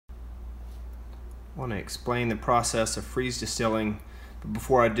I want to explain the process of freeze distilling, but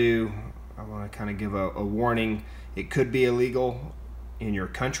before I do, I want to kind of give a warning. It could be illegal in your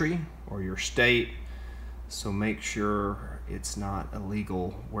country or your state, so make sure it's not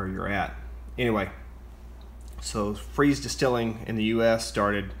illegal where you're at. Anyway, so freeze distilling in the US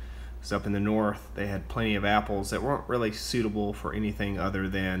started up in the north. They had plenty of apples that weren't really suitable for anything other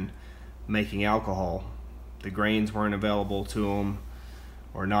than making alcohol. The grains weren't available to them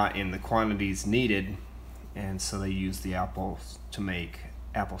or not in the quantities needed, and so they used the apples to make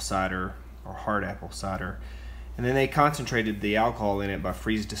apple cider or hard apple cider, and then they concentrated the alcohol in it by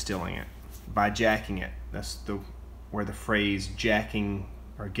freeze distilling it, by jacking it. That's where the phrase jacking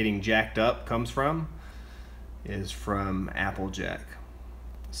or getting jacked up comes from, is from applejack.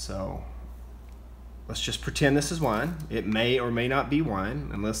 So let's just pretend this is wine. It may or may not be wine,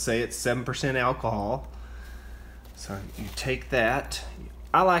 and let's say it's 7% alcohol. So you take that.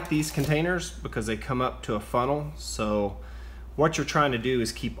 I like these containers because they come up to a funnel, so what you're trying to do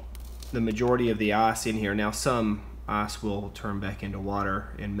is keep the majority of the ice in here. Now some ice will turn back into water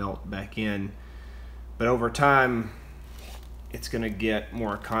and melt back in, but over time it's going to get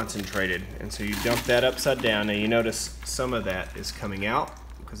more concentrated, and so you dump that upside down. Now you notice some of that is coming out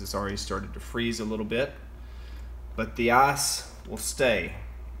because it's already started to freeze a little bit, but the ice will stay.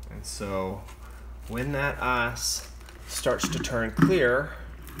 And so when that ice starts to turn clear,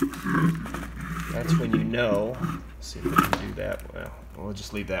 that's when you know. Let's see if we can do that. Well, we'll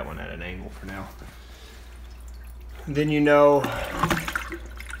just leave that one at an angle for now. Then you know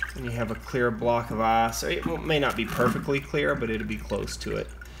when you have a clear block of ice. It may not be perfectly clear, but it'll be close to it.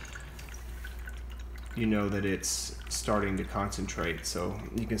 You know that it's starting to concentrate, so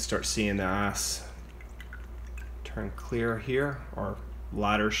you can start seeing the ice turn clear here, or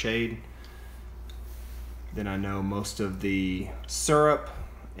lighter shade. Then I know most of the syrup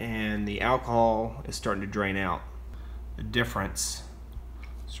and the alcohol is starting to drain out. The difference,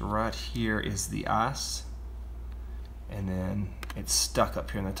 so right here is the ice, and then it's stuck up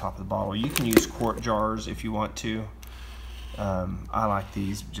here in the top of the bottle. You can use quart jars if you want to. I like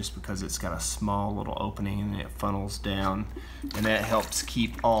these just because it's got a small little opening and it funnels down, and that helps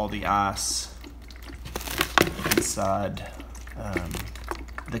keep all the ice inside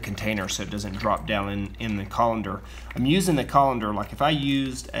the container so it doesn't drop down in the colander. I'm using the colander, like if I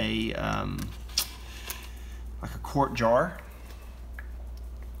used a like a quart jar,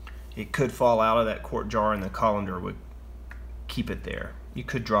 it could fall out of that quart jar and the colander would keep it there. You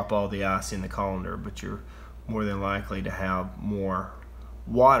could drop all the ice in the colander, but you're more than likely to have more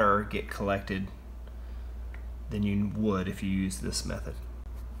water get collected than you would if you use this method.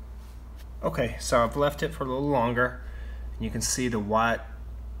 Okay, so I've left it for a little longer, and you can see the white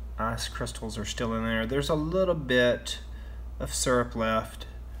ice crystals are still in there. There's a little bit of syrup left.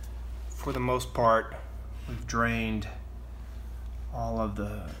 For the most part, we've drained all of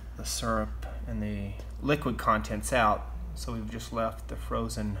the syrup and the liquid contents out, so we've just left the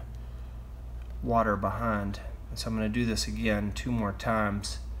frozen water behind. And so I'm going to do this again 2 more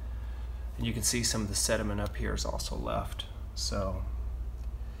times, and you can see some of the sediment up here is also left. So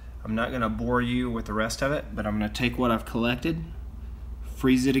I'm not going to bore you with the rest of it, but I'm going to take what I've collected,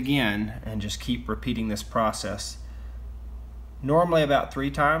 freeze it again, and just keep repeating this process. Normally about 3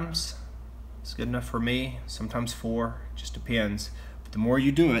 times is good enough for me, sometimes 4, just depends. But the more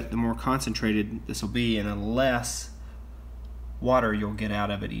you do it, the more concentrated this will be, and the less water you'll get out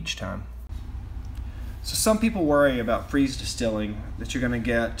of it each time. So some people worry about freeze distilling, that you're going to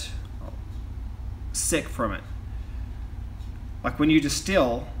get sick from it. Like when you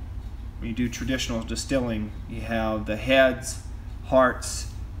distill, when you do traditional distilling, you have the heads,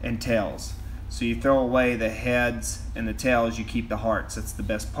 hearts, and tails. So you throw away the heads and the tails, you keep the hearts. That's the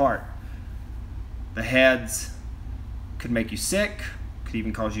best part. The heads could make you sick, could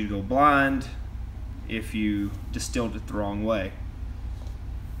even cause you to go blind if you distilled it the wrong way.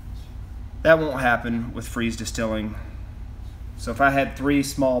 That won't happen with freeze distilling. So if I had 3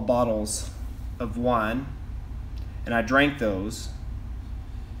 small bottles of wine and I drank those,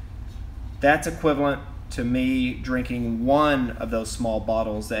 that's equivalent to me drinking 1 of those small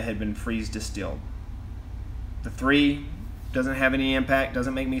bottles that had been freeze distilled. The 3 doesn't have any impact,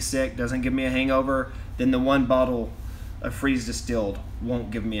 doesn't make me sick, doesn't give me a hangover, then the 1 bottle of freeze distilled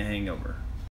won't give me a hangover.